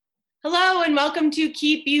And welcome to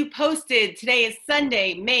Keep You Posted. Today is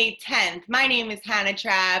Sunday, May 10th. My name is Hannah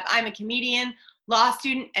Trav. I'm a comedian, law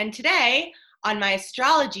student, and today on my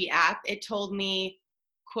astrology app, it told me,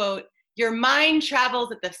 quote, your mind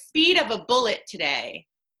travels at the speed of a bullet today,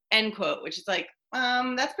 end quote, which is like,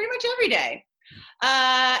 that's pretty much every day.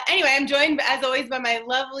 Anyway, I'm joined as always by my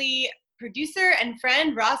lovely producer and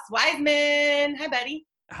friend, Ross Wiseman. Hi, buddy.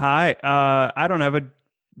 Hi, I don't have a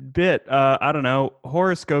bit. I don't know.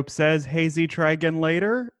 Horoscope says hazy, try again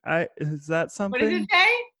later. Is that What does it something? say?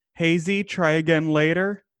 Hazy, try again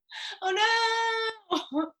later. Oh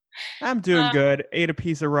no. I'm doing good. Ate a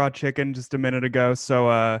piece of raw chicken just a minute ago,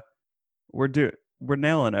 so we're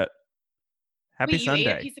nailing it. Happy Wait, you ate a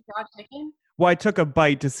Sunday. piece of raw chicken? Well, I took a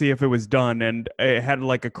bite to see if it was done, and it had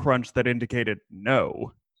like a crunch that indicated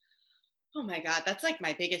no. Oh my God, that's like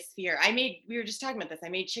my biggest fear. We were just talking about this. I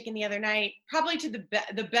made chicken the other night, probably to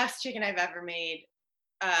the best chicken I've ever made,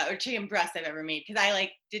 or chicken breast I've ever made. Cause I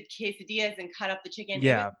like did quesadillas and cut up the chicken. It was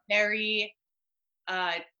Yeah, very,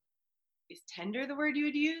 uh, is tender the word you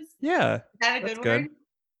would use? yeah, Is that a that's good word? good.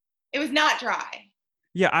 It was not dry.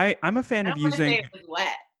 Yeah, I'm a fan I of don't want to say using. it was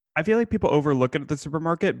wet. I feel like people overlook it at the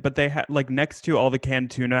supermarket, but they have like next to all the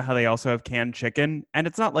canned tuna, how they also have canned chicken, and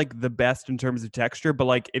it's not like the best in terms of texture, but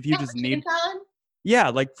like if you Yeah, just for chicken need, salad? yeah,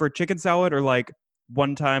 like for chicken salad or like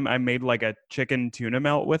one time I made like a chicken tuna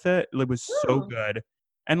melt with it. It was so Ooh. good.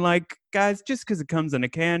 And like guys, just because it comes in a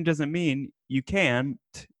can doesn't mean you can't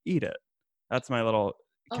eat it. That's my little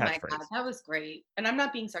Oh my God, catchphrase. that was great. And I'm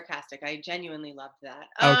not being sarcastic. I genuinely loved that.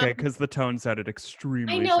 Okay, because the tone sounded I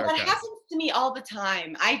extremely know that sarcastic. happens to me all the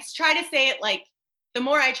time. I try to say it like the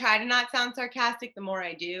more I try to not sound sarcastic, the more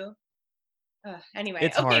I do. Anyway,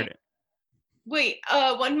 It's okay. hard. Wait,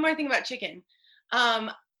 one more thing about chicken. Um,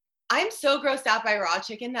 I'm so grossed out by raw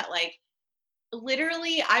chicken that like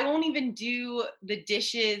literally I won't even do the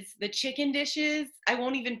dishes, the chicken dishes. I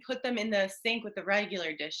won't even put them in the sink with the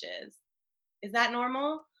regular dishes. Is that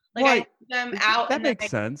normal? Like I Well, take them out that and then makes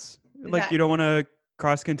sense. is Like that you don't want to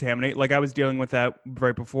cross contaminate. Like I was dealing with that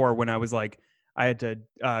right before when I was like I had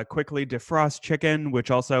to quickly defrost chicken,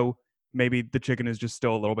 which also maybe the chicken is just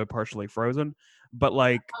still a little bit partially frozen. But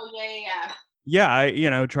like, oh yeah.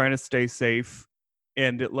 yeah, trying to stay safe,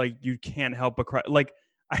 and like you can't help but cry. Like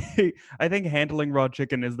I think handling raw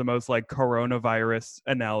chicken is the most like coronavirus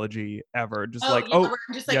analogy ever. Just Oh like, yeah, oh, where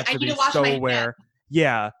I'm just you like, have I to need be to wash so my hands. aware.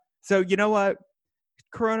 Yeah. So you know what?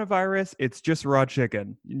 Coronavirus, it's just raw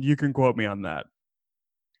chicken. You can quote me on that.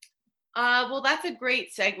 Well, that's a great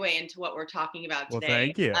segue into what we're talking about Well, today.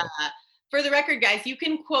 thank you. For the record, guys, you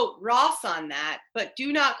can quote Ross on that, but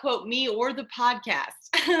do not quote me or the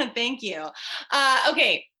podcast. Thank you.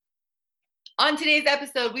 Okay, on today's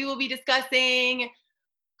episode, we will be discussing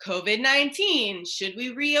COVID-19. Should we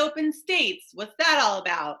reopen states? What's that all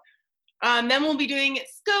about? Then we'll be doing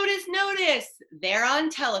SCOTUS notice. They're on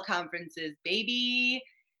teleconferences, baby.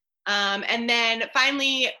 And then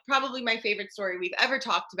finally, probably my favorite story we've ever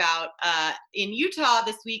talked about in Utah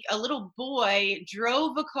this week, a little boy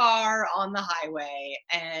drove a car on the highway,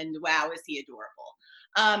 and wow, is he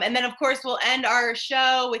adorable. And then, of course, we'll end our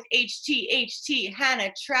show with HT,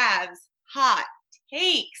 Hannah Trav's Hot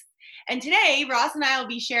Takes. And today, Ross and I will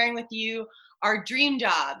be sharing with you our dream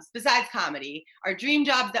jobs, besides comedy, our dream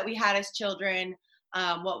jobs that we had as children,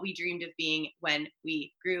 what we dreamed of being when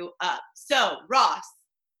we grew up. So, Ross,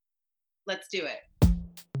 let's do it.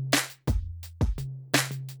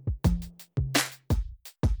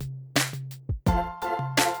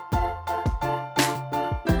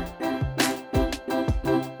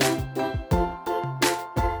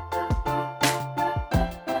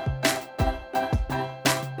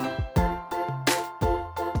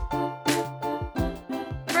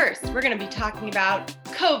 First, we're going to be talking about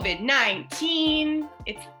COVID-19.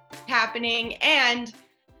 It's happening, and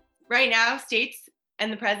right now, states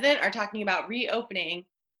and the president are talking about reopening.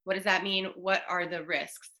 What does that mean? What are the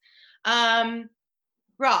risks?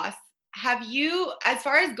 Ross, have you, as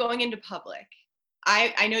far as going into public,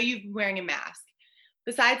 I know you've been wearing a mask.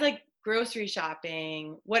 Besides like grocery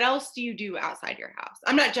shopping, what else do you do outside your house?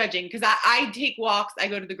 I'm not judging because I take walks, I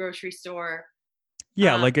go to the grocery store.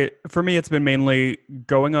 Yeah, Um, like it for me it's been mainly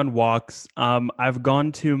going on walks. I've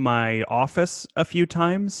gone to my office a few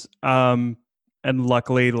times. And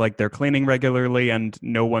luckily like they're cleaning regularly and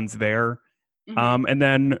no one's there. mhm, And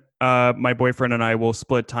then my boyfriend and I will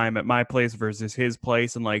split time at my place versus his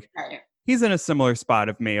place, and like right. he's in a similar spot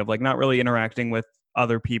of me of like not really interacting with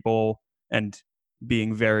other people and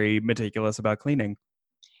being very meticulous about cleaning.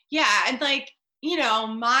 Yeah, and like,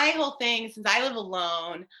 my whole thing, since I live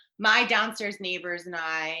alone, my downstairs neighbors and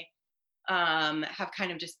I have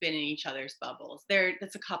kind of just been in each other's bubbles.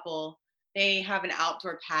 That's a couple. they have an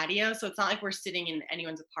outdoor patio. So it's not like we're sitting in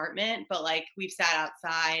anyone's apartment, but like we've sat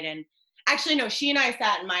outside. And actually, no, she and I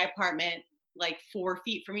sat in my apartment like 4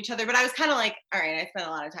 feet from each other. But I was kind of like, all right, I spent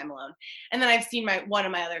a lot of time alone. And then I've seen one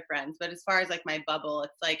of my other friends. But as far as like my bubble,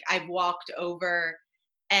 it's like I've walked over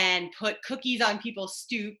and put cookies on people's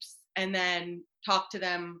stoops and then talked to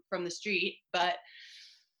them from the street. But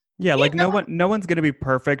Yeah, you like no one's gonna be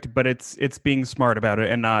perfect, but it's being smart about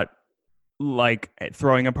it and not like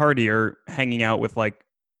throwing a party or hanging out with like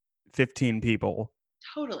 15 people.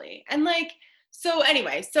 Totally. And like, so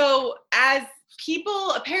anyway, so as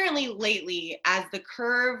people apparently lately, as the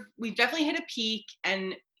curve, we've definitely hit a peak,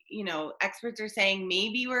 and experts are saying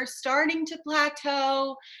maybe we're starting to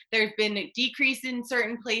plateau. There's been a decrease in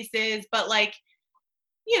certain places, but like,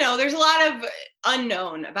 there's a lot of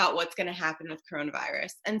unknown about what's going to happen with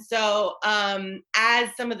coronavirus. And so, as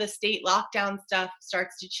some of the state lockdown stuff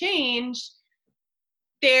starts to change,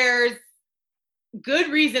 there's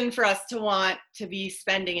good reason for us to want to be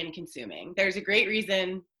spending and consuming. There's a great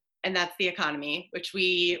reason, and that's the economy, which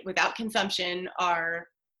without consumption,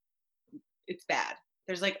 it's bad.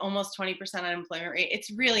 There's like almost 20% unemployment rate.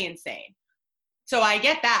 It's really insane. So I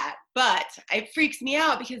get that, but it freaks me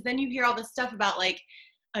out because then you hear all this stuff about like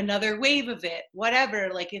another wave of it, whatever,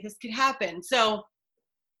 like if this could happen. So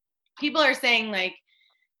people are saying like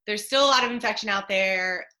there's still a lot of infection out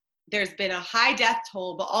there. There's been a high death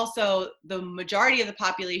toll, but also the majority of the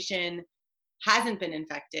population hasn't been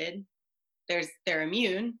infected. They're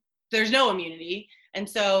immune. There's no immunity, and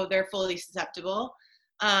so they're fully susceptible.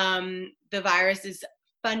 The virus is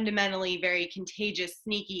fundamentally very contagious,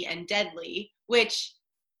 sneaky, and deadly, which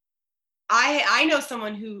I know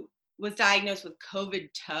someone who was diagnosed with COVID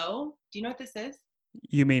toe. Do you know what this is?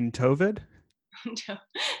 You mean Tovid? No.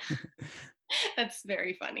 That's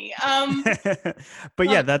very funny. But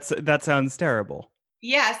yeah, that sounds terrible.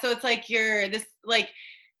 Yeah, so it's like this like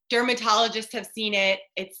dermatologists have seen it.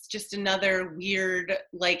 It's just another weird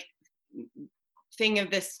like thing of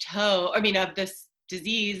this toe. I mean, of this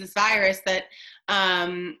disease, this virus that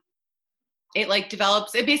it like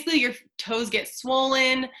develops. It basically your toes get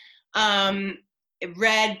swollen,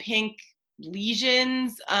 red, pink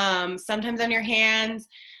lesions, sometimes on your hands.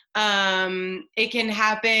 It can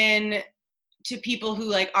happen to people who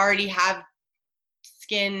like already have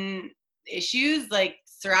skin issues like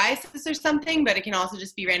psoriasis or something, but it can also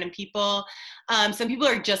just be random people. Some people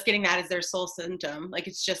are just getting that as their sole symptom, like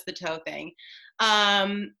it's just the toe thing.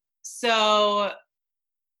 So,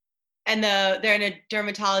 and a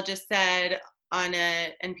dermatologist said on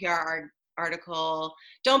an NPR article,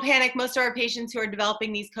 "Don't panic. Most of our patients who are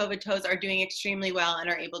developing these COVID toes are doing extremely well and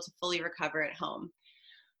are able to fully recover at home."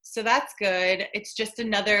 So that's good. It's just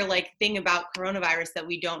another like thing about coronavirus that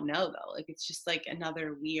we don't know though. Like it's just like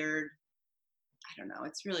another weird, I don't know.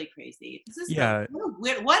 It's really crazy. This is Yeah,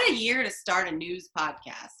 what a year to start a news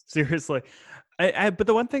podcast. seriously. But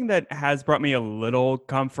the one thing that has brought me a little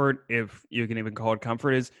comfort, if you can even call it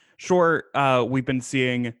comfort, is sure, we've been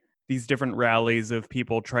seeing these different rallies of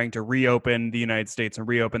people trying to reopen the United States and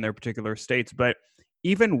reopen their particular states. But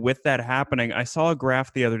even with that happening, I saw a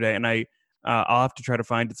graph the other day, and I'll have to try to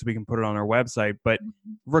find it so we can put it on our website. But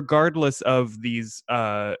regardless of these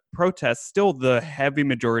protests, still the heavy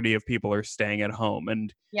majority of people are staying at home.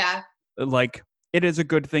 And Yeah. like, it is a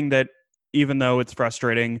good thing that even though it's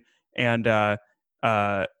frustrating and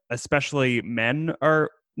especially men are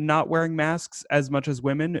not wearing masks as much as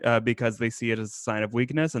women because they see it as a sign of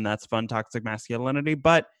weakness, and that's fun toxic masculinity.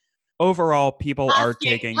 But overall, people are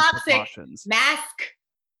taking precautions. Mask.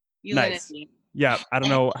 Nice. Yeah, I don't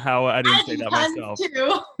know how I didn't say that myself.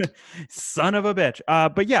 Too. Son of a bitch.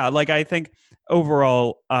 But yeah, like I think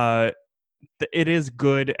overall, it is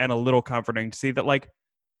good and a little comforting to see that like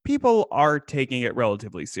people are taking it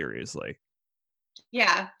relatively seriously.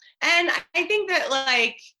 Yeah. And I think that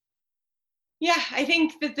like, yeah, I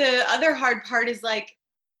think that the other hard part is like,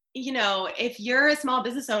 if you're a small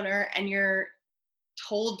business owner and you're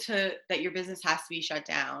told that your business has to be shut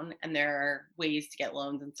down and there are ways to get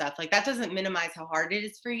loans and stuff, like that doesn't minimize how hard it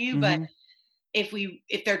is for you. But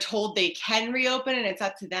if they're told they can reopen and it's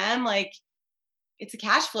up to them, like it's a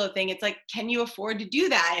cash flow thing. It's like, can you afford to do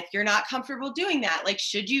that if you're not comfortable doing that? Like,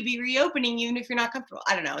 should you be reopening even if you're not comfortable?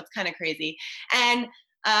 I don't know. It's kind of crazy. And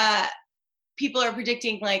people are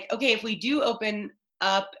predicting like, okay, if we do open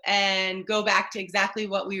up and go back to exactly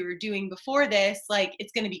what we were doing before this, like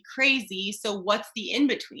it's going to be crazy. So what's the in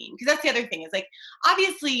between? Because that's the other thing is like,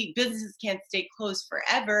 obviously businesses can't stay closed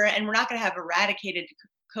forever, and we're not going to have eradicated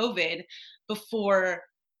COVID before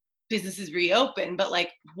businesses reopen, but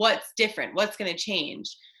like what's different? What's going to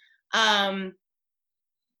change?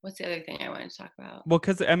 What's the other thing I wanted to talk about? Well,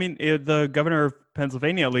 because I mean, the governor of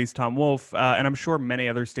Pennsylvania, at least Tom Wolf, and I'm sure many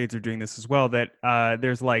other states are doing this as well. That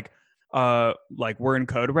there's like we're in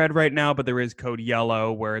code red right now, but there is code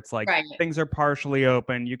yellow where it's like Right. things are partially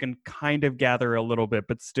open. You can kind of gather a little bit,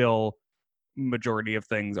 but still, majority of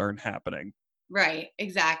things aren't happening. Right,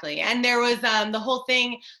 exactly. And there was the whole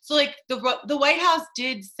thing. So like the White House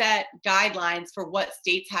did set guidelines for what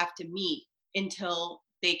states have to meet until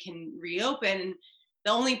they can reopen.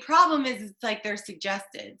 The only problem is it's like they're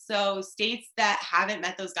suggested. So states that haven't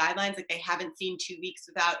met those guidelines, like they haven't seen 2 weeks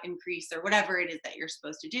without increase or whatever it is that you're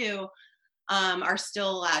supposed to do, are still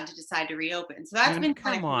allowed to decide to reopen. So that's And been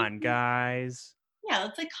kind come of on, crazy. guys. Yeah,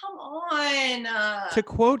 it's like come on. To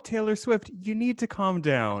quote Taylor Swift, you need to calm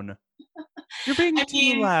down. You're being I too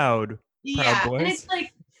mean, loud, Proud yeah, and it's Boys.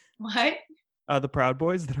 like what? The Proud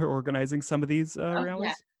Boys that are organizing some of these Oh, yeah.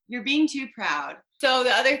 rallies. You're being too proud. So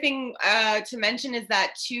the other thing to mention is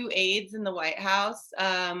that 2 aides in the White House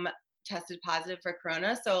tested positive for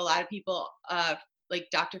corona. So a lot of people, like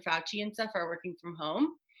Dr. Fauci and stuff, are working from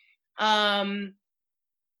home.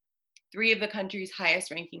 3 of the country's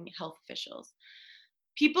highest-ranking health officials.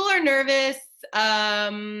 People are nervous.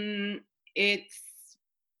 It's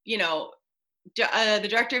you know the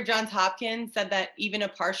director of Johns Hopkins said that even a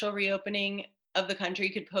partial reopening of the country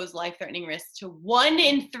could pose life-threatening risks to 1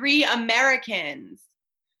 in 3 Americans.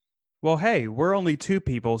 Well, hey, we're only 2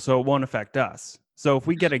 people, so it won't affect us. So if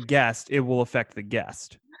we get a guest, it will affect the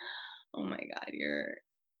guest. Oh my God, you're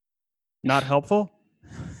Not helpful?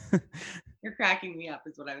 cracking me up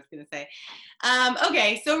is what I was going to say.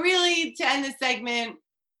 Okay, so really to end this segment,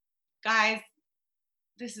 guys,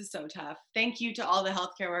 this is so tough. Thank you to all the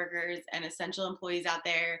healthcare workers and essential employees out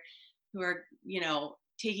there who are,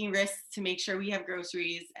 taking risks to make sure we have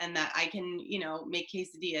groceries and that I can, make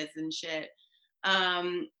quesadillas and shit.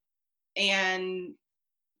 And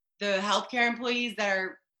the healthcare employees that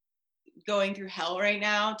are going through hell right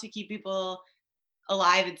now to keep people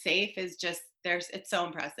alive and safe is just it's so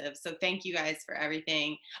impressive. So thank you guys for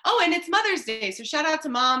everything. Oh, and it's Mother's Day, so shout out to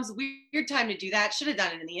moms. Weird time to do that. Should have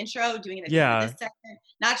done it in the intro, doing it at the end of Yeah. this segment.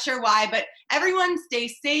 Not sure why, but everyone stay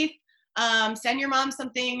safe. Send your mom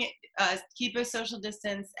something. Keep a social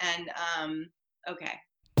distance, and okay.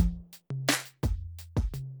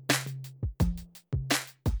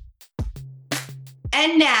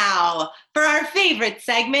 And now for our favorite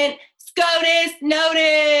segment, SCOTUS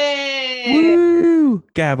Notice. Woo!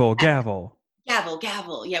 Gavel, gavel. Gavel,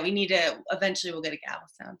 gavel. Yeah, we need to, eventually we'll get a gavel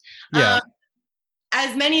sound. Yeah.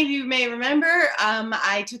 As many of you may remember,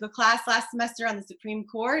 I took a class last semester on the Supreme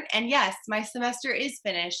Court, and yes, my semester is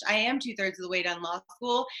finished. I am 2/3 of the way done law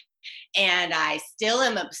school, and I still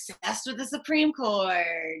am obsessed with the Supreme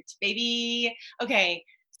Court, baby. Okay,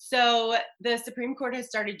 so the Supreme Court has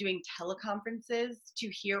started doing teleconferences to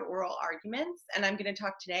hear oral arguments, and I'm going to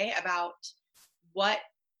talk today about what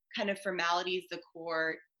kind of formalities the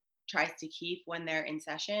court tries to keep when they're in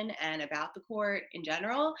session and about the court in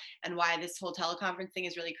general and why this whole teleconference thing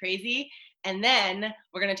is really crazy. And then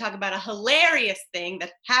we're going to talk about a hilarious thing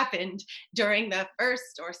that happened during the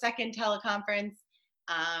first or second teleconference.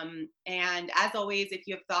 And as always, if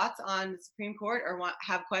you have thoughts on the Supreme Court or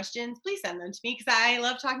have questions, please send them to me because I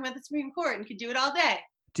love talking about the Supreme Court and could do it all day.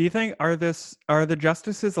 Do you think are the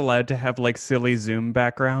justices allowed to have like silly Zoom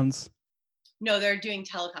backgrounds? No, they're doing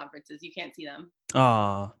teleconferences. You can't see them.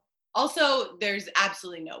 Ah. Also, there's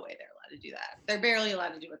absolutely no way they're allowed to do that. They're barely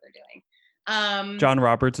allowed to do what they're doing. John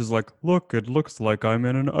Roberts is like, look, it looks like I'm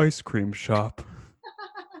in an ice cream shop.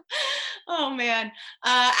 Oh, man.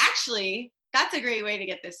 Actually, that's a great way to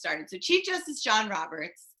get this started. So Chief Justice John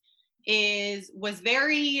Roberts was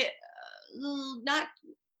very, not,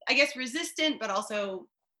 I guess, resistant, but also,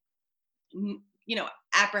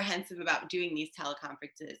 apprehensive about doing these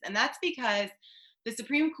teleconferences. And that's because the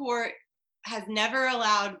Supreme Court has never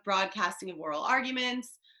allowed broadcasting of oral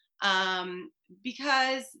arguments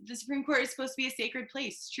because the Supreme Court is supposed to be a sacred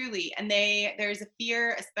place, truly. And there's a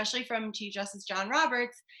fear, especially from Chief Justice John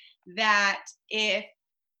Roberts, that if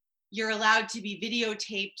you're allowed to be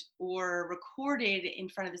videotaped or recorded in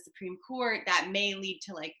front of the Supreme Court, that may lead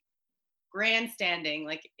to like grandstanding,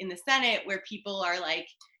 like in the Senate, where people are like,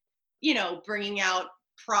 bringing out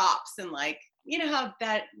props and like, how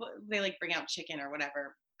that they like bring out chicken or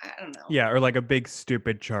whatever. I don't know. Yeah, or like a big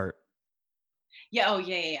stupid chart. Yeah. Oh,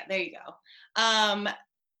 yeah. There you go.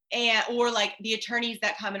 Or like the attorneys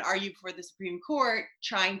that come and argue before the Supreme Court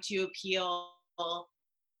trying to appeal,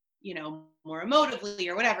 more emotively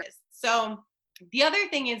or whatever. So the other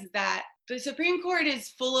thing is that the Supreme Court is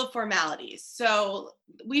full of formalities. So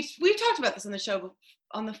we've talked about this on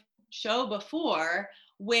the show before,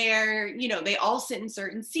 where, you know, they all sit in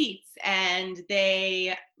certain seats and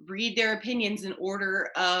they read their opinions in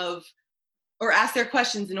order of, or ask their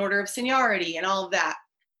questions in order of seniority and all of that.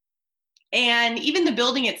 And even the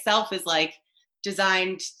building itself is like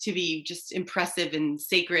designed to be just impressive and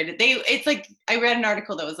sacred. It's like, I read an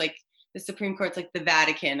article that was like, the Supreme Court's like the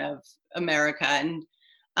Vatican of America. And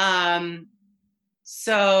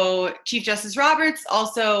so Chief Justice Roberts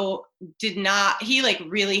also he like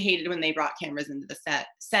really hated when they brought cameras into the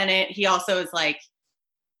Senate. He also is like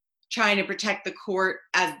trying to protect the court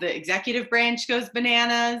as the executive branch goes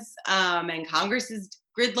bananas, and Congress is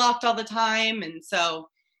gridlocked all the time. And so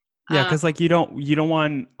yeah, because like you don't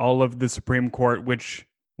want all of the Supreme Court, which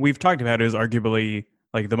we've talked about is arguably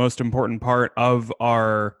like the most important part of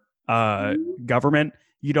our government.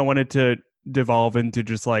 You don't want it to devolve into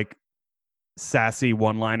just like sassy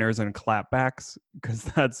one-liners and clapbacks, because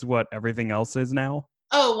that's what everything else is now.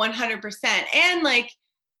 Oh, 100%. And like,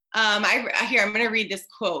 I'm going to read this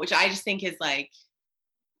quote, which I just think is like,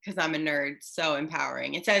 because I'm a nerd, so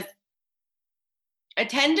empowering. It says,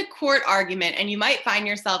 "Attend a court argument and you might find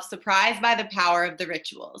yourself surprised by the power of the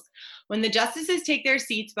rituals. When the justices take their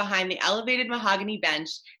seats behind the elevated mahogany bench,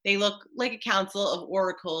 they look like a council of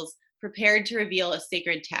oracles prepared to reveal a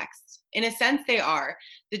sacred text. In a sense, they are.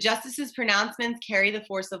 The justices' pronouncements carry the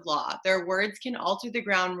force of law. Their words can alter the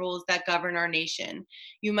ground rules that govern our nation.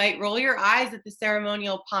 You might roll your eyes at the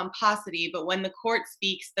ceremonial pomposity, but when the court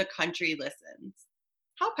speaks, the country listens."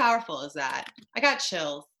 How powerful is that? I got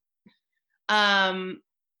chills. Wow,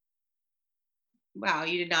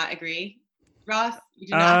 you did not agree, Ross? You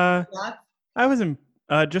did not? I was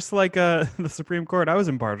just like the Supreme Court, I was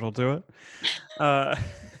impartial to it. That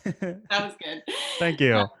was good. Thank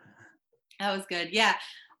you. That was good. Yeah.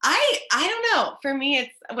 I don't know. For me,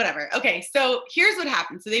 it's whatever. Okay, so here's what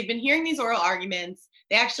happened. So they've been hearing these oral arguments.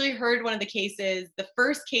 They actually heard one of the cases, the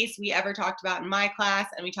first case we ever talked about in my class,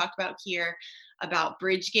 and we talked about here about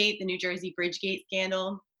Bridgegate, the New Jersey Bridgegate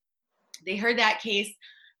scandal. They heard that case,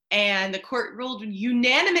 and the court ruled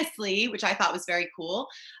unanimously, which I thought was very cool.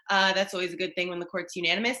 That's always a good thing when the court's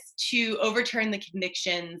unanimous, to overturn the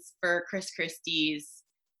convictions for Chris Christie's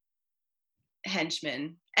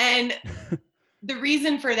henchmen. And the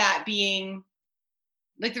reason for that being,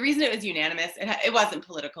 like, the reason it was unanimous, it wasn't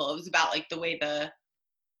political. It was about like the way the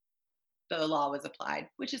law was applied,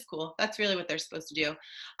 which is cool. That's really what they're supposed to do.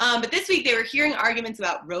 But this week they were hearing arguments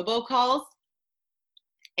about robocalls,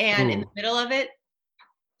 and in the middle of it,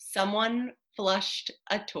 someone flushed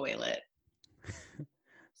a toilet.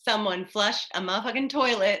 Someone flushed a motherfucking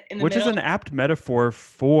toilet in the Which middle. Which is an apt metaphor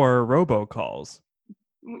for robocalls.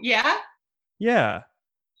 Yeah? Yeah.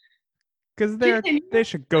 Because they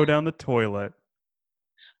should go down the toilet.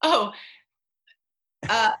 Oh,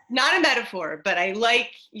 not a metaphor, but I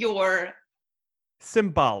like your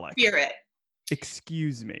symbolic spirit.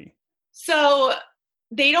 Excuse me. So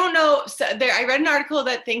they don't know. So I read an article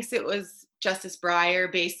that thinks it was Justice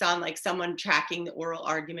Breyer based on like someone tracking the oral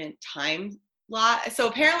argument time lot. So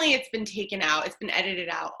apparently it's been taken out. It's been edited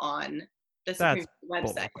out on the Supreme Court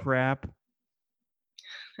website. Crap.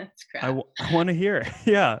 That's crap. I want to hear it.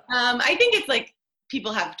 Yeah. I think it's like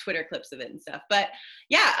people have Twitter clips of it and stuff. But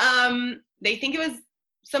yeah, they think it was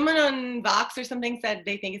someone on Vox or something said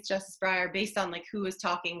they think it's Justice Breyer based on like who was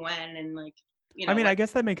talking when and like, you know. I mean, I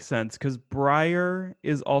guess that makes sense because Breyer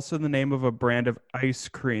is also the name of a brand of ice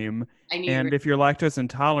cream. And if you're lactose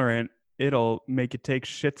intolerant, it'll make you take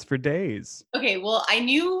shits for days. Okay, well, I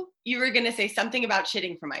knew you were going to say something about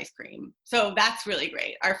shitting from ice cream. So that's really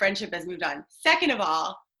great. Our friendship has moved on. Second of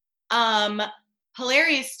all,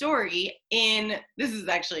 hilarious story this is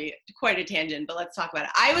actually quite a tangent, but let's talk about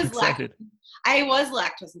it. I was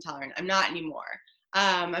lactose intolerant. I'm not anymore.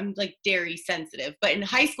 I'm like dairy sensitive, but in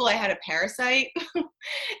high school I had a parasite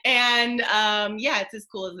and yeah, it's as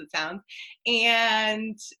cool as it sounds.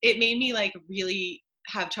 And it made me like really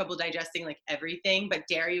have trouble digesting like everything, but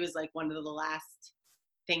dairy was like one of the last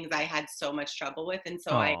things I had so much trouble with. And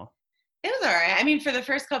so it was all right. I mean, for like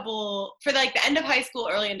the end of high school,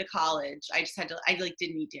 early into college, I like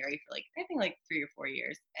didn't eat dairy for like, I think like 3 or 4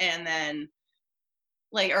 years. And then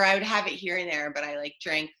like, or I would have it here and there, but I like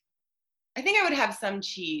I think I would have some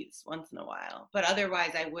cheese once in a while, but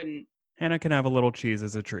otherwise I wouldn't. Hannah can have a little cheese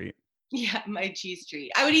as a treat. Yeah, my cheese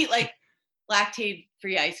treat. I would eat like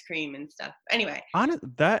lactate-free ice cream and stuff. Anyway.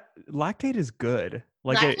 That lactate is good.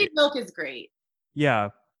 Like lactate milk is great. Yeah.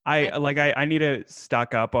 I need to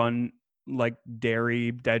stock up on like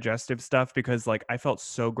dairy digestive stuff because like I felt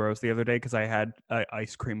so gross the other day because I had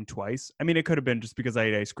ice cream twice. I mean, it could have been just because I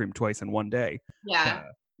ate ice cream twice in one day. Yeah.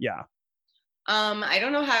 Yeah. I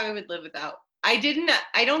don't know how I would live without. I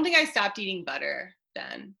don't think I stopped eating butter.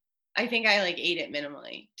 then. I think I like ate it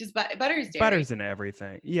minimally. Just butter is dairy. Butter's in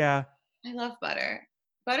everything. Yeah. I love butter.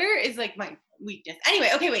 Butter is like my weakness. Anyway,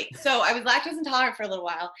 okay, wait. So I was lactose intolerant for a little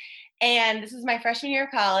while, and this was my freshman year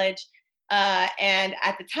of college. And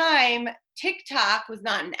at the time, TikTok was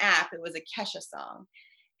not an app; it was a Kesha song.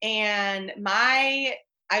 And I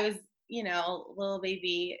was, little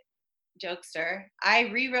baby jokester. I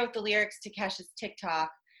rewrote the lyrics to Kesha's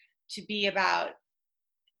TikTok to be about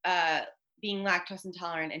being lactose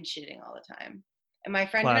intolerant and shitting all the time. And my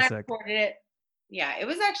friend Classic. and I recorded it. Yeah, it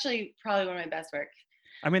was actually probably one of my best work.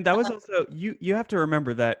 I mean, that was also you have to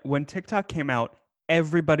remember that when TikTok came out,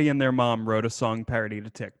 everybody and their mom wrote a song parody to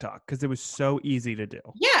TikTok because it was so easy to do.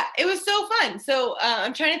 Yeah, it was so fun. So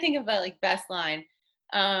I'm trying to think of a best line.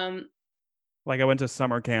 Like I went to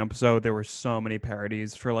summer camp, so there were so many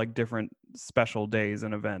parodies for like different special days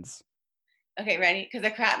and events. Okay, ready? Because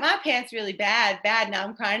I crap my pants really bad. Now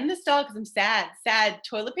I'm crying in the stall because I'm sad.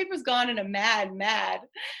 Toilet paper's gone and I'm mad.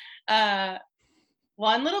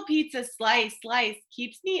 One little pizza slice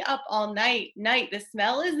keeps me up all night. The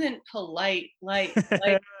smell isn't polite.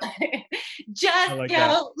 Just like go,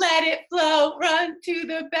 that. let it flow. Run to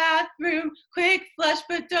the bathroom. Quick flush,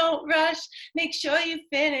 but don't rush. Make sure you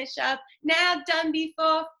finish up. Now done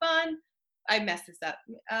before fun. I messed this up.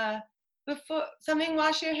 Before something,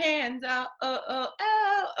 wash your hands out. Oh.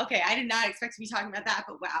 Okay, I did not expect to be talking about that,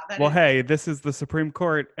 but wow. Hey, this is the Supreme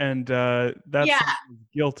Court, and that's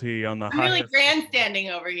guilty on the I'm really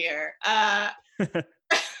grandstanding over here. Yeah.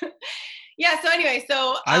 So anyway,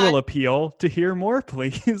 I will appeal to hear more,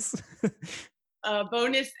 please.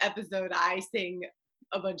 Bonus episode. I sing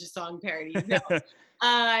a bunch of song parodies. No,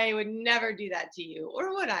 I would never do that to you,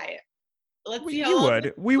 or would I? Let's see how long.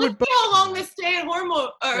 We would. See how long the stay-at-home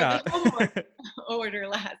the homework order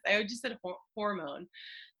lasts. I just said hormone.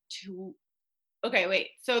 Okay, wait.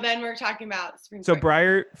 So then we're talking about Supreme Court. So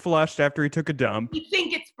Breyer flushed after he took a dump. You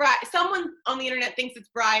think it's Breyer? Someone on the internet thinks it's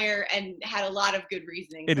Breyer and had a lot of good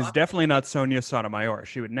reasoning. It is definitely not Sonia Sotomayor.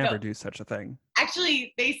 She would never do such a thing.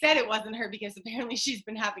 Actually, they said it wasn't her because apparently she's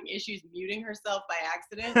been having issues muting herself by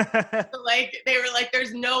accident. So, they were like,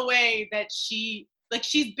 "There's no way that she's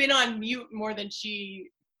been on mute more than she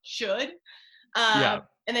should." And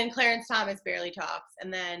then Clarence Thomas barely talks,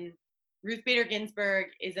 and then Ruth Bader Ginsburg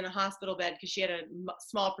is in a hospital bed because she had a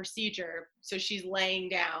small procedure, so she's laying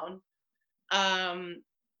down.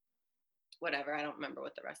 Whatever, I don't remember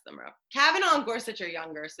what the rest of them are up. Kavanaugh and Gorsuch are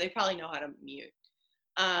younger, so they probably know how to mute.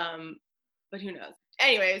 But who knows?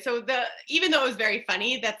 Anyway, so even though it was very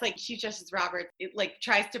funny, that's like Chief Justice Roberts, it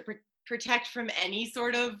tries to protect from any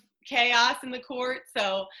sort of chaos in the court.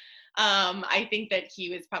 So I think that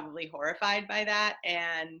he was probably horrified by that,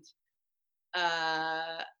 and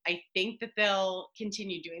I think that they'll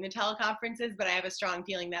continue doing the teleconferences, but I have a strong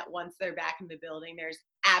feeling that once they're back in the building, there's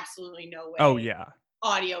absolutely no way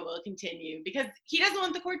audio will continue because he doesn't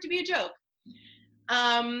want the court to be a joke.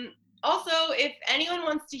 Also, if anyone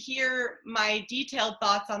wants to hear my detailed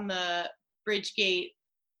thoughts on the Bridgegate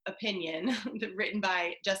opinion written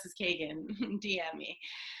by Justice Kagan, DM me.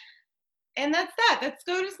 And that's that. That's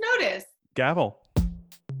SCOTUS notice. Gavel.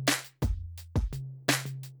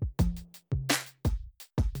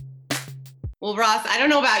 Well, Ross, I don't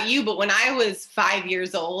know about you, but when I was 5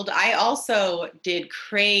 years old, I also did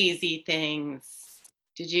crazy things.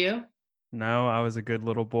 Did you? No, I was a good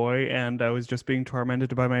little boy, and I was just being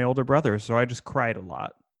tormented by my older brother, so I just cried a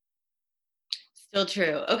lot. Still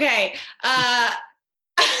true. Okay. Wow.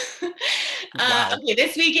 Okay,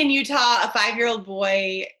 this week in Utah, a 5-year-old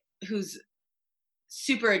boy who's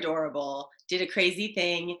super adorable did a crazy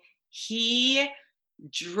thing. He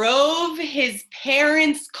drove his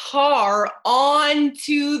parents' car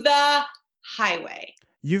onto the highway.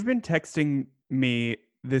 You've been texting me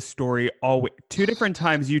this story all week. 2 different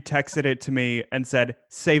times you texted it to me and said,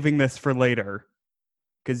 saving this for later.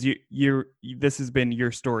 Because this has been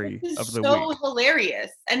your story of the week. So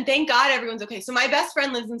hilarious. And thank God everyone's okay. So my best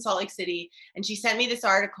friend lives in Salt Lake City, and she sent me this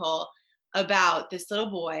article about this little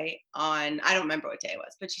boy on, I don't remember what day it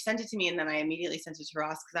was, but she sent it to me, and then I immediately sent it to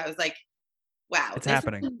Ross because I was like, wow. It's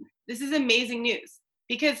happening. This is amazing news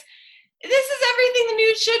because this is everything the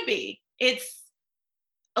news should be. It's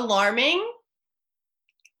alarming.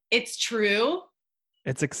 It's true.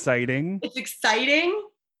 It's exciting.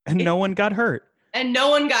 And no one got hurt. And no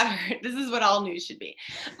one got hurt. This is what all news should be.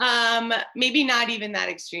 Maybe not even that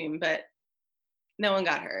extreme, but no one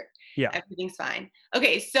got hurt. Yeah. Everything's fine.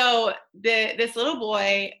 Okay, so this little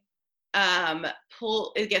boy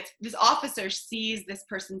this officer sees this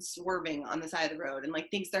person swerving on the side of the road and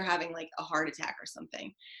thinks they're having a heart attack or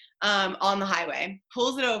something on the highway,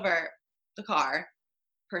 pulls it over the car,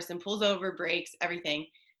 person pulls over, brakes, everything,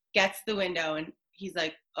 gets the window, and he's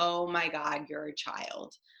like, oh my God, you're a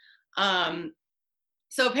child.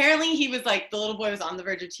 So apparently he was like, the little boy was on the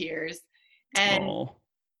verge of tears. And Oh.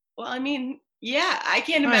 well, I mean, yeah, I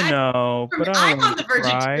can't I imagine. know, but I I'm don't on want the to verge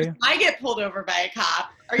of cry. tears. I get pulled over by a cop.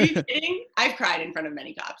 Are you kidding? I've cried in front of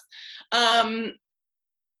many cops.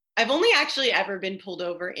 I've only actually ever been pulled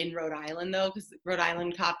over in Rhode Island, though, because Rhode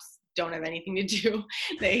Island cops don't have anything to do.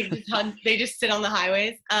 They just sit on the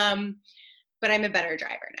highways. But I'm a better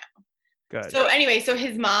driver now. Good. So anyway, so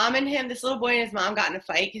his mom and him, this little boy and his mom got in a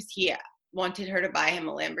fight because he wanted her to buy him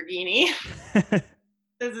a Lamborghini.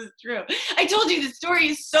 This is true. I told you the story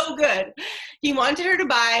is so good. He wanted her to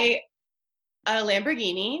buy a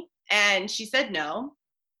Lamborghini, and she said no.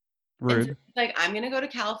 Rude. So she's like, I'm going to go to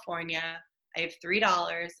California. I have $3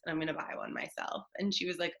 and I'm going to buy one myself. And she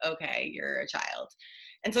was like, okay, you're a child.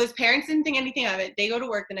 And so his parents didn't think anything of it. They go to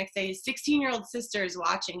work the next day. His 16-year-old sister is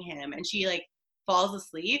watching him, and she like falls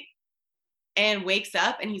asleep and wakes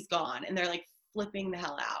up, and he's gone. And they're like flipping the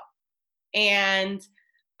hell out. And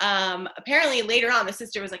apparently later on, the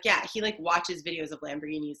sister was like, yeah, he like watches videos of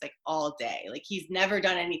Lamborghinis like all day. Like he's never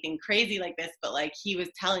done anything crazy like this, but like he was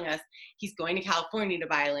telling us he's going to California to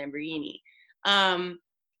buy a Lamborghini.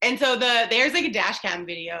 And so there's like a dash cam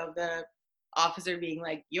video of the officer being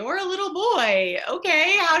like, you're a little boy.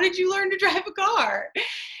 Okay. How did you learn to drive a car?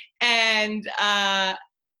 And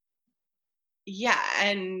yeah.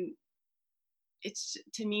 And it's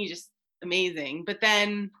to me just amazing. But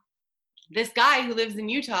then this guy who lives in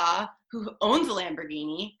Utah, who owns a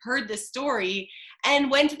Lamborghini, heard this story and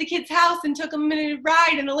went to the kid's house and took him a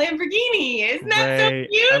ride in a Lamborghini. Isn't that so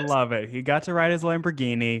cute? I love it. He got to ride his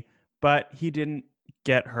Lamborghini, but he didn't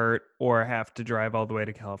get hurt or have to drive all the way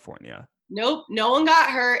to California. Nope, no one got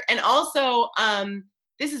hurt. And also,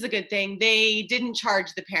 this is a good thing. They didn't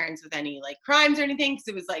charge the parents with any like crimes or anything, because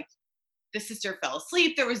it was like the sister fell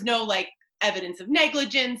asleep. There was no like evidence of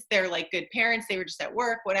negligence. They're like good parents. They were just at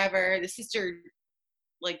work, whatever. The sister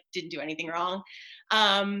like didn't do anything wrong.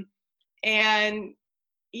 And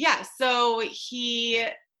yeah, so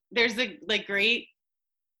there's a like great,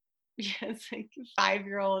 it's like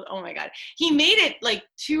 5-year-old. Oh my God. He made it like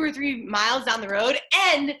 2 or 3 miles down the road.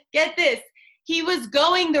 And get this, he was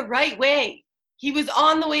going the right way. He was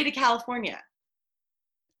on the way to California.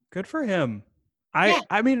 Good for him.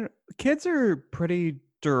 I mean, kids are pretty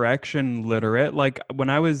direction literate. Like when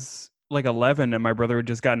I was like 11 and my brother had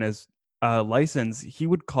just gotten his license, he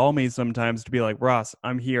would call me sometimes to be like, Ross,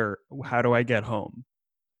 I'm here. How do I get home?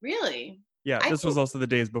 Really? Yeah, this was also the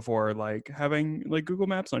days before like having like Google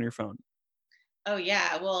Maps on your phone. Oh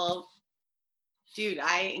yeah, well, dude,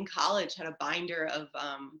 I in college had a binder of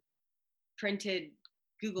printed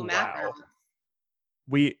Google Map routes.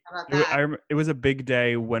 It was a big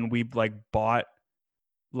day when we like bought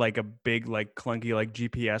like a big like clunky like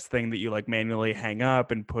GPS thing that you like manually hang up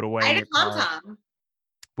and put away. I had a TomTom.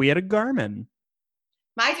 We had a Garmin.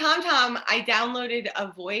 My TomTom, I downloaded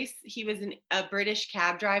a voice. He was a British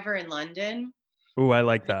cab driver in London. Ooh, I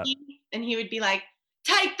like that. And he would be like,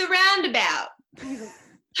 take the roundabout.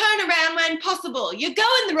 Turn around when possible. You're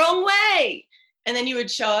going the wrong way. And then you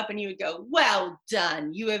would show up and you would go, well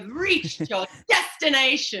done. You have reached your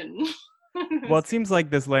destination. Well, it seems like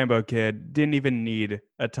this Lambo kid didn't even need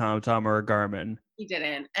a TomTom or a Garmin. He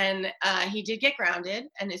didn't. And he did get grounded,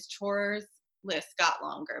 and his chores list got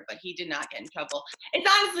longer, but he did not get in trouble. It's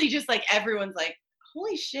honestly just like everyone's like,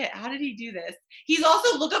 holy shit, how did he do this? He's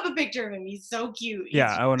also, look up a picture of him. He's so cute.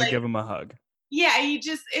 Yeah, I want to give him a hug. Yeah,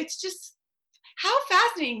 it's just how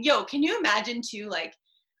fascinating. Yo, can you imagine too, like,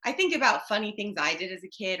 I think about funny things I did as a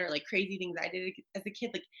kid or like crazy things I did as a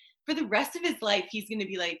kid. Like for the rest of his life, he's going to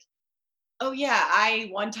be like, oh yeah, I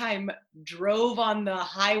one time drove on the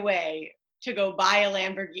highway to go buy a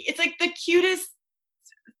Lamborghini. It's like the cutest,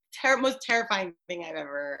 most terrifying thing I've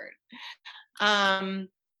ever heard.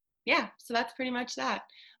 Yeah, so that's pretty much that.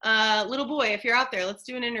 Little boy, if you're out there, let's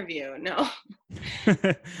do an interview. No.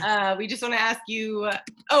 We just want to ask you,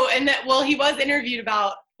 he was interviewed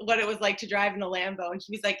about what it was like to drive in a Lambo, and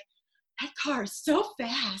he was like, that car is so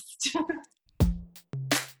fast.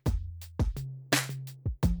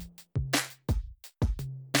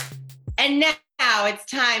 And now it's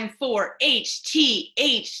time for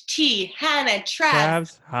HT Hannah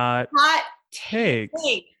Trav's hot takes.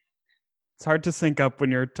 It's hard to sync up when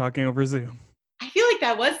you're talking over Zoom. I feel like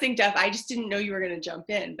that was synced up. I just didn't know you were going to jump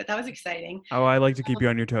in, but that was exciting. Oh, I like to keep you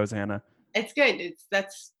on your toes, Hannah. It's good.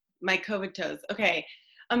 That's my COVID toes. Okay.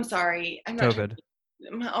 I'm sorry. I'm not COVID.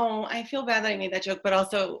 I feel bad that I made that joke, but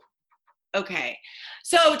also, okay.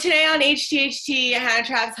 So today on HTHT, Hannah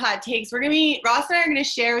Trav's Hot Takes, Ross and I are going to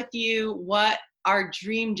share with you what our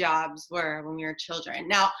dream jobs were when we were children.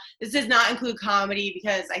 Now, this does not include comedy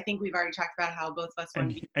because I think we've already talked about how both of us want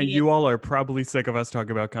to be And comedians. you all are probably sick of us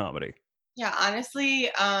talking about comedy. Yeah, honestly,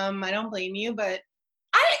 I don't blame you, but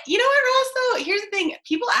you know what, Ross, though? Here's the thing.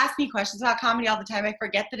 People ask me questions about comedy all the time. I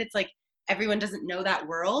forget that it's like everyone doesn't know that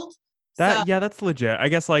world. So, That's legit. I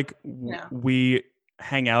guess like you know. we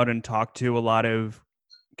hang out and talk to a lot of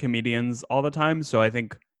comedians all the time, so I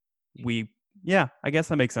think I guess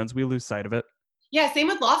that makes sense. We lose sight of it. Yeah, same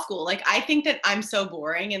with law school. Like, I think that I'm so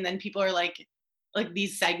boring, and then people are like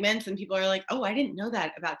these segments, and people are like, "Oh, I didn't know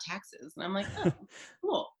that about taxes," and I'm like, "Oh,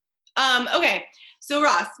 cool." Okay, so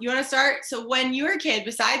Ross, you want to start? So, when you were a kid,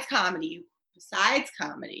 besides comedy,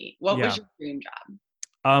 what was Yeah. your dream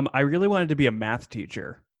job? I really wanted to be a math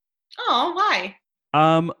teacher. Oh, why?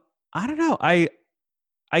 I don't know.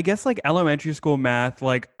 I guess like elementary school math,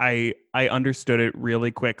 like I understood it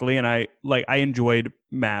really quickly, and I enjoyed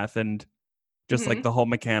math and just like Mm-hmm. the whole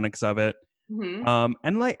mechanics of it. Mm-hmm.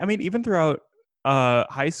 And like I mean, even throughout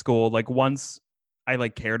high school, like once I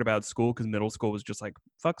like cared about school because middle school was just like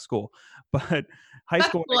fuck school, but high Fuck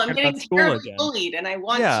school school. I I'm cared about getting school terribly again. bullied, and I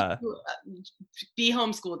want Yeah, to be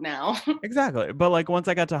homeschooled now. exactly. But like once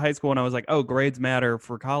I got to high school and I was like, oh, grades matter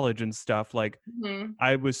for college and stuff. Like Mm-hmm.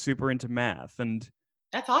 I was super into math, and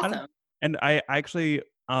That's I don't, awesome. and I actually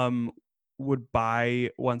would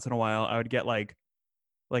buy once in a while. I would get like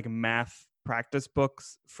math practice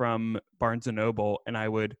books from Barnes and Noble, and I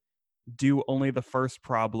would do only the first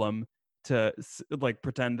problem to like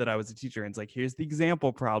pretend that I was a teacher. And it's like, here's the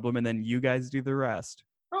example problem, and then you guys do the rest.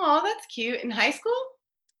 Oh, that's cute. In high school?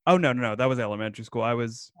 Oh no, that was elementary school. I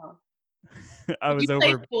was Oh. I Did you was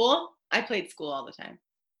play over. school? I played school all the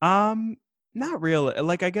time. Not really.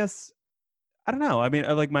 Like I guess I don't know. I mean,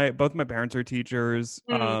 like both my parents are teachers.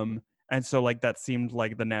 Mm. And so like that seemed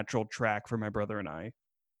like the natural track for my brother and I.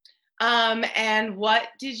 And what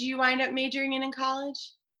did you wind up majoring in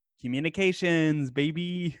college? Communications,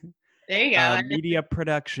 baby. There you go. Media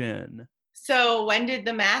production. So when did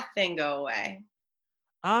the math thing go away?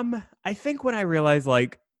 I think when I realized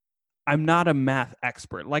like I'm not a math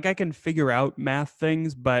expert. Like I can figure out math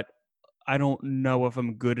things, but I don't know if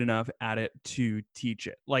I'm good enough at it to teach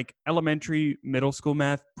it. Like elementary, middle school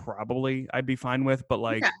math, probably I'd be fine with, but Okay.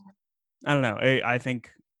 like I don't know. I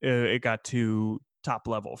think it got too top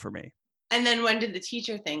level for me. And then when did the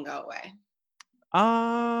teacher thing go away?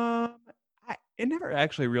 It never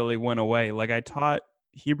actually really went away. Like I taught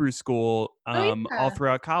Hebrew school Oh all yeah.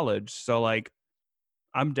 throughout college, so like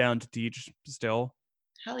I'm down to teach still.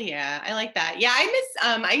 Hell yeah. I like that. Yeah, I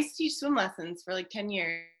miss I used to teach swim lessons for like 10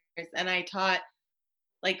 years, and I taught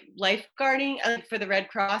like lifeguarding for the Red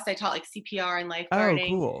Cross. I taught like CPR and Oh, lifeguarding.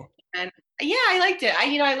 cool. And yeah, I liked it.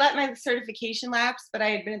 I let my certification lapse, but I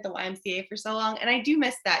had been at the YMCA for so long, and I do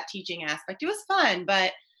miss that teaching aspect. It was fun,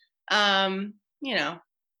 but you know.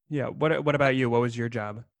 Yeah. What about you? What was your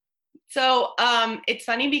job? So it's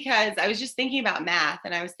funny because I was just thinking about math,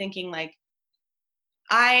 and I was thinking like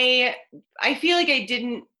I feel like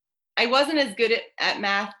I wasn't as good at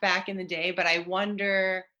math back in the day, but I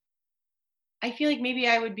feel like maybe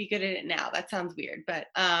I would be good at it now. That sounds weird, but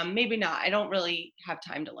maybe not. I don't really have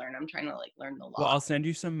time to learn. I'm trying to like learn the Well, law. I'll send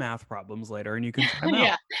you some math problems later and you can try them out.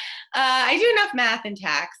 Yeah. I do enough math and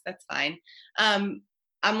tax. That's fine. I'm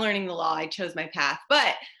learning the law. I chose my path.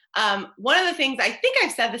 But one of the things, I think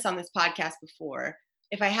I've said this on this podcast before.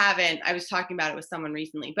 If I haven't, I was talking about it with someone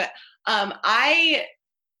recently. But I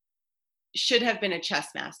should have been a chess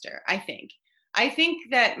master, I think. I think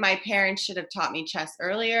that my parents should have taught me chess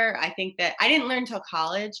earlier. I think that I didn't learn till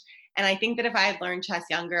college. And I think that if I had learned chess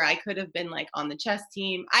younger, I could have been like on the chess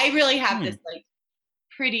team. I really have Hmm. this like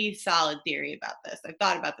pretty solid theory about this. I've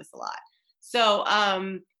thought about this a lot. So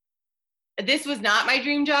this was not my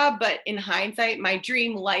dream job, but in hindsight, my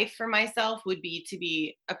dream life for myself would be to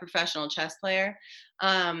be a professional chess player,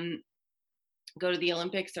 go to the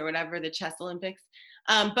Olympics or whatever, the chess Olympics.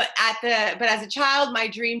 But as a child, my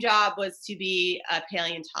dream job was to be a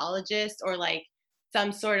paleontologist or like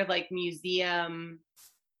some sort of like museum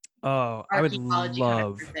Oh, archaeology kind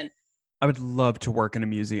of person. I would love to work in a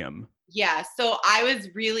museum. Yeah, so I was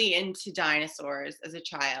really into dinosaurs as a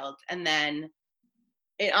child, and then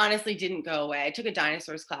it honestly didn't go away. I took a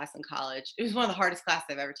dinosaurs class in college. It was one of the hardest classes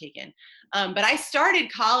I've ever taken. But I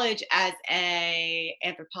started college as an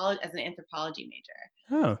anthropology major.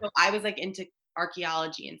 Oh. So I was like into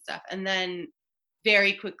archaeology and stuff. And then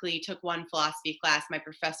very quickly took one philosophy class. My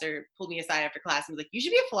professor pulled me aside after class and was like, "You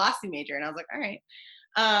should be a philosophy major." And I was like, "All right."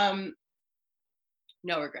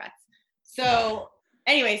 No regrets. So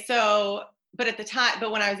anyway, but at the time,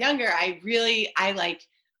 but when I was younger, I like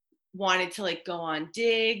wanted to like go on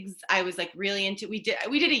digs. I was like really into, we did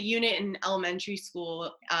a unit in elementary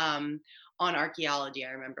school on archaeology,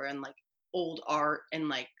 I remember, and like old art, and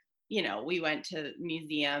like, you know, we went to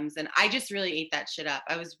museums, and I just really ate that shit up.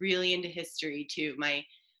 I was really into history too. My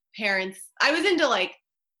parents, I was into like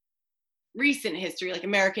recent history, like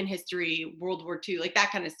American history, World War II, like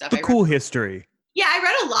that kind of stuff. The cool history. Yeah, I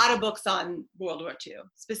read a lot of books on World War II,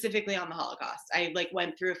 specifically on the Holocaust. I like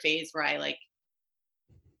went through a phase where I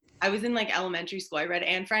was in like elementary school. I read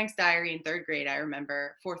Anne Frank's diary in 3rd grade, I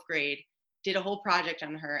remember, 4th grade, did a whole project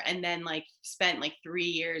on her, and then like spent like 3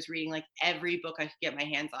 years reading like every book I could get my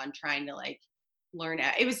hands on, trying to like learn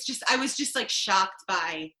it. It was just, I was just like shocked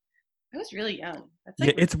by, I was really young. That's like,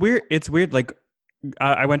 Yeah, it's weird. It's weird. Like,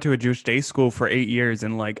 I went to a Jewish day school for 8 years,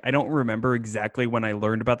 and like I don't remember exactly when I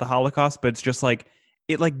learned about the Holocaust, but it's just like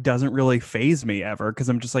it like doesn't really phase me ever, because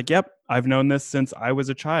I'm just like, yep, I've known this since I was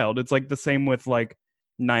a child. It's like the same with like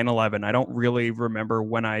 9/11. I don't really remember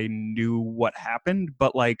when I knew what happened,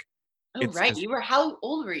 but like oh it's right, just you were, how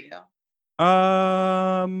old were you?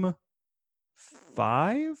 um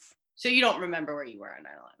 5. So you don't remember where you were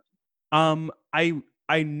on 9/11?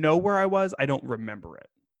 I know where I was. I don't remember it.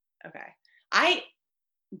 Okay.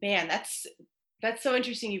 Man, that's so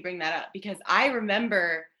interesting you bring that up, because I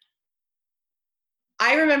remember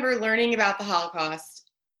learning about the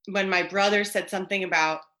Holocaust when my brother said something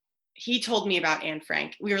about, he told me about Anne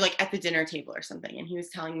Frank. We were like at the dinner table or something, and he was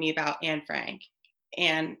telling me about Anne Frank.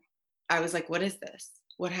 And I was like, what is this?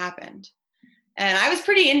 What happened? And I was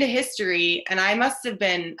pretty into history, and I must have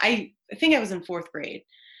been, I think I was in 4th grade.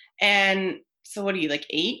 And so what are you, like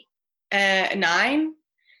 8, 9?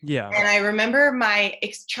 Yeah. And I remember my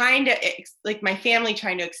my family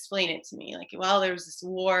trying to explain it to me, like, well, there was this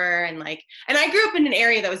war, and like, and I grew up in an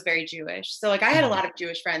area that was very Jewish, so like I had a lot of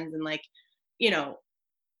Jewish friends, and like, you know,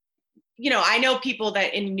 I know people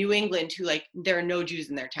that in New England who like there are no Jews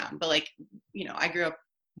in their town, but like, you know, I grew up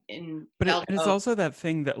in But it's also that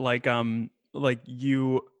thing that like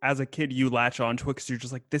you as a kid you latch onto it because you're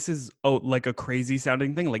just like, this is like a crazy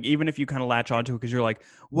sounding thing. Like even if you kind of latch onto it because you're like,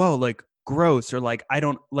 whoa, like gross, or like I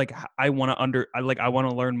don't like, I want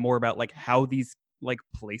to learn more about like how these like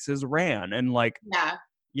places ran, and like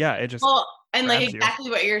yeah, it just well, and like grabs you.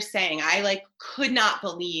 exactly what you're saying. I like could not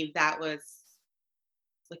believe that was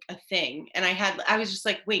like a thing, and I was just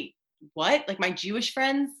like, wait, what? Like my Jewish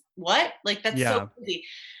friends, what? Like that's so crazy.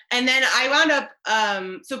 And then I wound up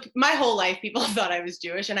so my whole life people thought I was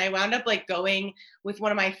Jewish, and I wound up like going with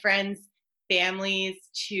one of my friends' families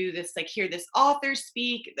to this, like, hear this author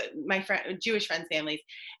speak, my friend Jewish friends' families.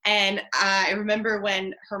 And I remember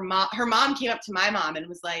when her mom came up to my mom and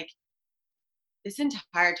was like, this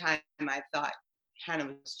entire time I've thought Hannah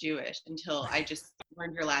was Jewish until I just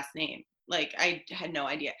learned her last name. Like I had no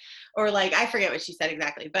idea. Or like I forget what she said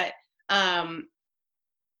exactly. But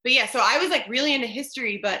yeah, so I was like really into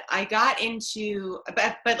history, but I got into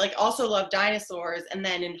but like also loved dinosaurs. And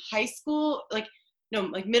then in high school, like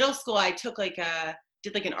middle school, I took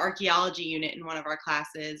did like an archaeology unit in one of our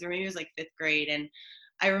classes, or maybe it was like 5th grade. And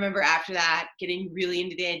I remember after that getting really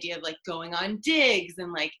into the idea of like going on digs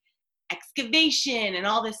and like excavation and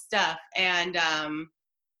all this stuff. And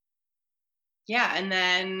yeah, and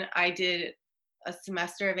then I did a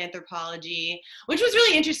semester of anthropology, which was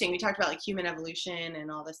really interesting. We talked about like human evolution and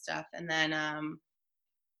all this stuff. And then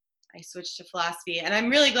I switched to philosophy, and I'm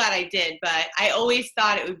really glad I did. But I always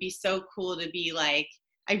thought it would be so cool to be like,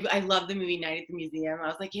 I love the movie Night at the Museum. I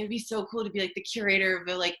was like, it would be so cool to be like the curator of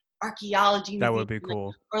a like archaeology museum. That would be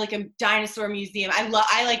cool. Or like a dinosaur museum. I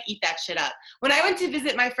like eat that shit up. When I went to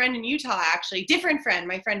visit my friend in Utah, actually, different friend,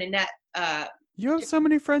 my friend Annette. You have so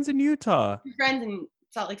many friends in Utah. 2 friends in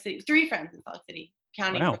Salt Lake City, 3 friends in Salt Lake City,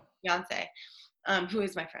 counting my fiance, who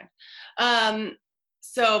is my friend.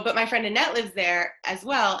 So, but my friend Annette lives there as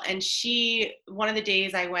well. And one of the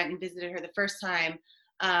days I went and visited her the first time,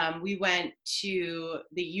 we went to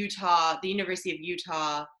the University of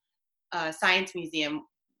Utah Science Museum.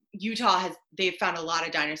 They've found a lot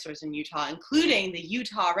of dinosaurs in Utah, including the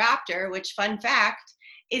Utah raptor, which, fun fact,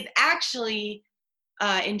 is actually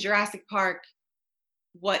in Jurassic Park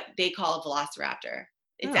what they call a velociraptor.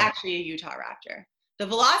 It's actually a Utah raptor. The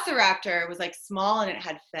velociraptor was like small and it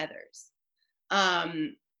had feathers.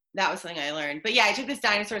 That was something I learned. But yeah, I took this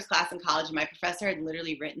dinosaurs class in college, and my professor had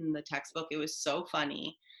literally written the textbook. It was so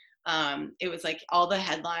funny. It was like all the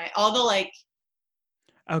headline, all the like.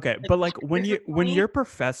 Okay, but like when you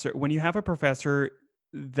have a professor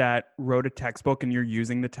that wrote a textbook and you're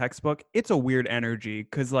using the textbook, it's a weird energy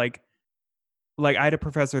because like like I had a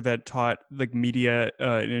professor that taught like media,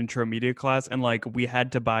 an intro media class, and like we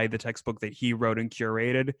had to buy the textbook that he wrote and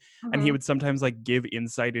curated, and he would sometimes like give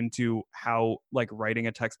insight into how like writing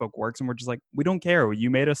a textbook works, and we're just like, we don't care. You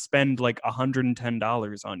made us spend like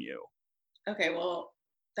 $110 on you. Okay, well,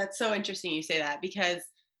 that's so interesting you say that, because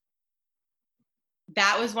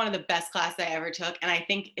that was one of the best classes I ever took. And I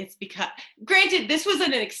think it's because, granted, this was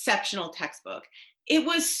an exceptional textbook. It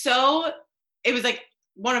was like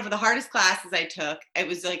one of the hardest classes I took. It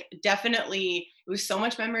was like it was so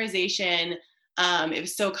much memorization. It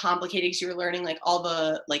was so complicated because you were learning like all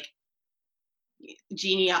the like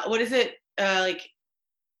what is it? Like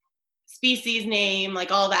species name,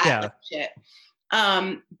 like all that like, shit.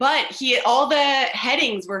 But all the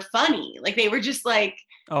headings were funny. Like they were just like,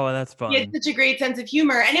 oh, that's fun. He had such a great sense of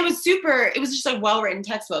humor, and it was just a well-written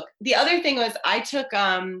textbook. The other thing was I took,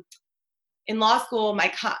 in law school,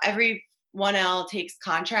 every 1L takes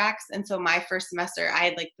contracts. And so my first semester, I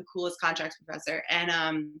had like the coolest contracts professor,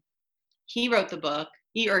 and he wrote the book.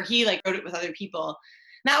 He like wrote it with other people.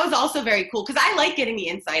 And that was also very cool because I like getting the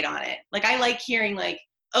insight on it. Like I like hearing like,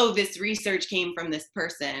 oh, this research came from this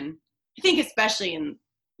person. I think especially in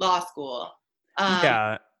law school.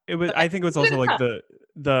 Yeah. It was. I think it was also like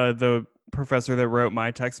the professor that wrote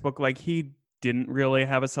my textbook. Like he didn't really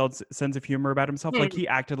have a sense of humor about himself. Like he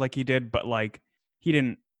acted like he did, but like he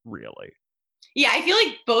didn't really. Yeah, I feel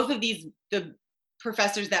like both of the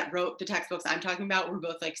professors that wrote the textbooks I'm talking about were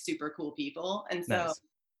both like super cool people, and so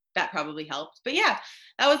that probably helped. But yeah,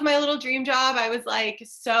 that was my little dream job. I was like, I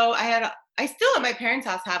still at my parents'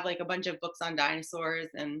 house have like a bunch of books on dinosaurs,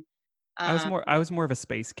 and I was more of a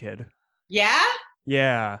space kid. Yeah.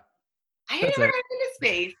 Yeah. I never heard into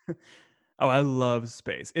space. Oh, I love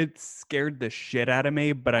space. It scared the shit out of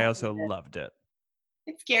me, but I also loved it.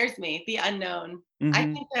 It scares me, the unknown. Mm-hmm.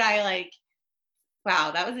 I think that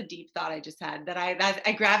wow, that was a deep thought I just had, that I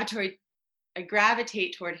gravitate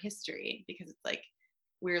toward history because it's like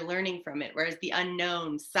we're learning from it, whereas the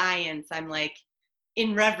unknown, science, I'm like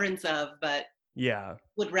in reverence of, but yeah,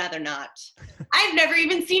 would rather not. I've never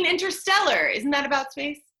even seen Interstellar. Isn't that about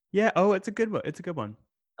space? Yeah. Oh, it's a good one. It's a good one.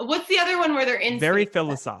 What's the other one where they're in Very space?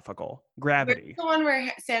 Philosophical. Gravity. Where's the one where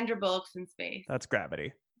Sandra Bullock's in space? That's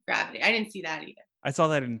Gravity. Gravity. I didn't see that either. I saw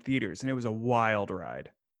that in theaters, and it was a wild ride.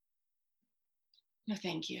 No,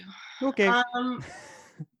 thank you. Okay.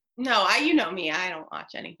 No, you know me. I don't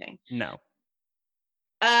watch anything. No.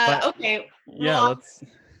 Okay. Yeah, let's.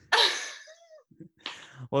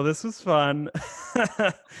 Well, this was fun.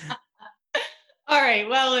 All right.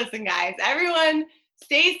 Well, listen, guys. Everyone,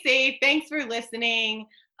 stay safe. Thanks for listening.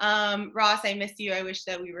 Ross, I miss you. I wish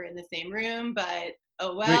that we were in the same room, but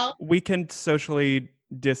oh well. We can socially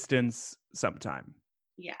distance sometime.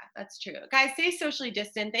 Yeah, that's true. Guys, stay socially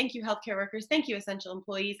distant. Thank you, healthcare workers. Thank you, essential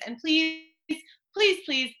employees. And please, please,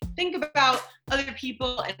 please think about other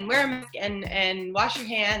people and wear a mask and wash your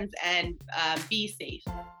hands and be safe.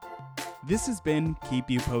 This has been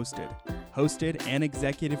Keep You Posted, hosted and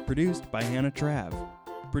executive produced by Hannah Trav.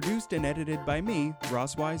 Produced and edited by me,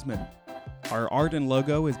 Ross Wiseman. Our art and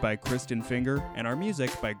logo is by Kristen Finger, and our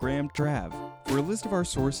music by Graham Trav. For a list of our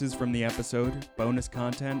sources from the episode, bonus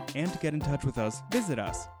content, and to get in touch with us, visit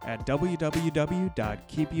us at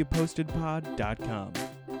www.keepyoupostedpod.com.